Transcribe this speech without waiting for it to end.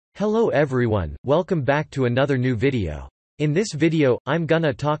Hello everyone, welcome back to another new video. In this video, I'm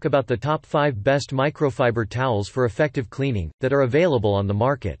gonna talk about the top 5 best microfiber towels for effective cleaning, that are available on the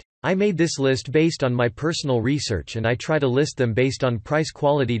market. I made this list based on my personal research and I try to list them based on price,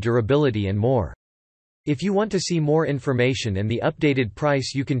 quality, durability and more. If you want to see more information and the updated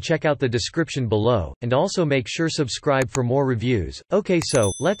price, you can check out the description below, and also make sure subscribe for more reviews. Okay,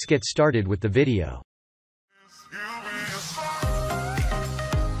 so, let's get started with the video.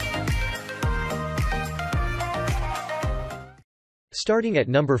 Starting at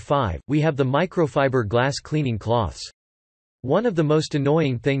number 5, we have the microfiber glass cleaning cloths. One of the most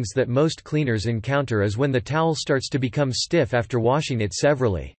annoying things that most cleaners encounter is when the towel starts to become stiff after washing it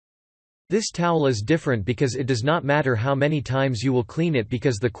severally. This towel is different because it does not matter how many times you will clean it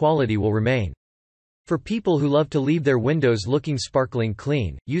because the quality will remain. For people who love to leave their windows looking sparkling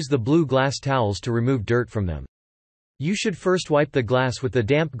clean, use the blue glass towels to remove dirt from them. You should first wipe the glass with the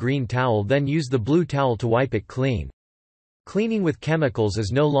damp green towel, then use the blue towel to wipe it clean. Cleaning with chemicals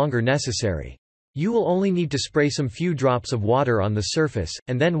is no longer necessary. You will only need to spray some few drops of water on the surface,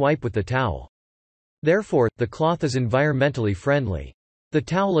 and then wipe with the towel. Therefore, the cloth is environmentally friendly. The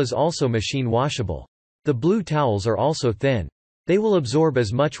towel is also machine washable. The blue towels are also thin. They will absorb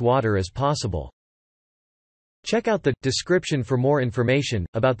as much water as possible. Check out the description for more information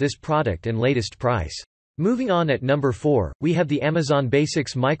about this product and latest price. Moving on, at number 4, we have the Amazon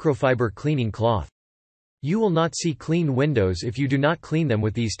Basics Microfiber Cleaning Cloth. You will not see clean windows if you do not clean them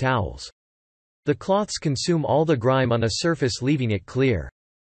with these towels. The cloths consume all the grime on a surface, leaving it clear.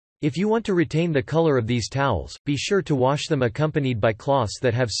 If you want to retain the color of these towels, be sure to wash them accompanied by cloths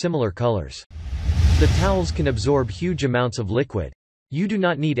that have similar colors. The towels can absorb huge amounts of liquid. You do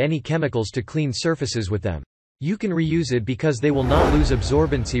not need any chemicals to clean surfaces with them. You can reuse it because they will not lose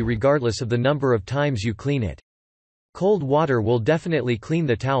absorbency regardless of the number of times you clean it. Cold water will definitely clean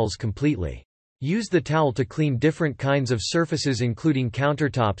the towels completely. Use the towel to clean different kinds of surfaces including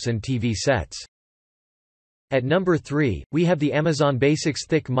countertops and TV sets. At number 3, we have the Amazon Basics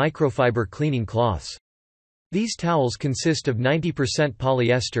Thick Microfiber Cleaning Cloths. These towels consist of 90%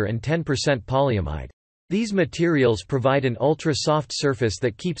 polyester and 10% polyamide. These materials provide an ultra-soft surface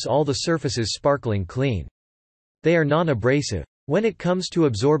that keeps all the surfaces sparkling clean. They are non-abrasive. When it comes to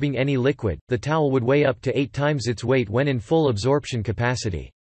absorbing any liquid, the towel would weigh up to 8 times its weight when in full absorption capacity.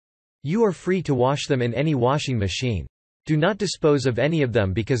 You are free to wash them in any washing machine. Do not dispose of any of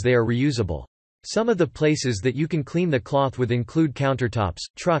them because they are reusable. Some of the places that you can clean the cloth with include countertops,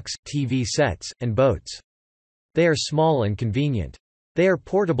 trucks, TV sets, and boats. They are small and convenient. They are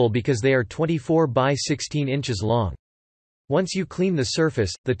portable because they are 24 by 16 inches long. Once you clean the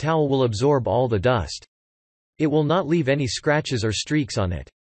surface, the towel will absorb all the dust. It will not leave any scratches or streaks on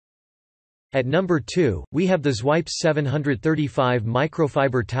it. At number 2, we have the Zwipes 735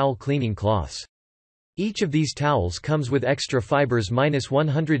 Microfiber Towel Cleaning Cloths. Each of these towels comes with extra fibers minus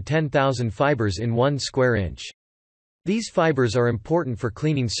 110,000 fibers in 1 square inch. These fibers are important for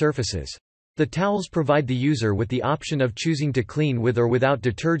cleaning surfaces. The towels provide the user with the option of choosing to clean with or without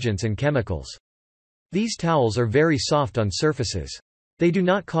detergents and chemicals. These towels are very soft on surfaces. They do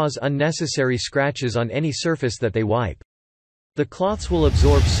not cause unnecessary scratches on any surface that they wipe. The cloths will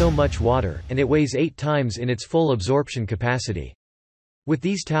absorb so much water, and it weighs 8 times in its full absorption capacity. With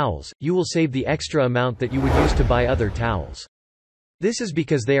these towels, you will save the extra amount that you would use to buy other towels. This is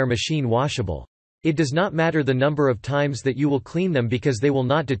because they are machine washable. It does not matter the number of times that you will clean them because they will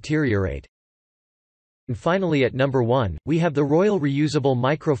not deteriorate. And finally, at number 1, we have the Royal Reusable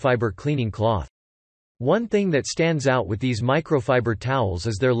Microfiber Cleaning Cloth. One thing that stands out with these microfiber towels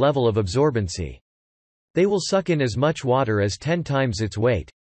is their level of absorbency. They will suck in as much water as 10 times its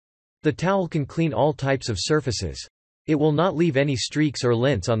weight. The towel can clean all types of surfaces. It will not leave any streaks or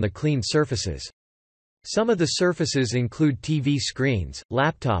lints on the cleaned surfaces. Some of the surfaces include TV screens,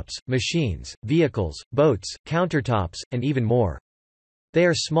 laptops, machines, vehicles, boats, countertops, and even more. They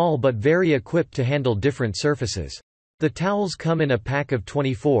are small but very equipped to handle different surfaces. The towels come in a pack of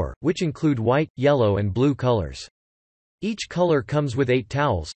 24, which include white, yellow and blue colors. Each color comes with 8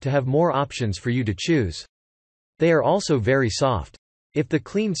 towels, to have more options for you to choose. They are also very soft. If the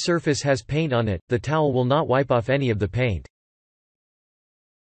cleaned surface has paint on it, the towel will not wipe off any of the paint.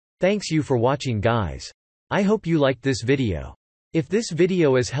 Thanks you for watching, guys. I hope you liked this video. If this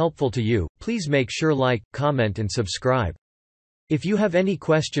video is helpful to you, please make sure like, comment and subscribe. If you have any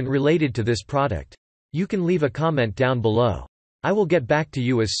question related to this product, you can leave a comment down below. I will get back to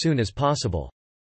you as soon as possible.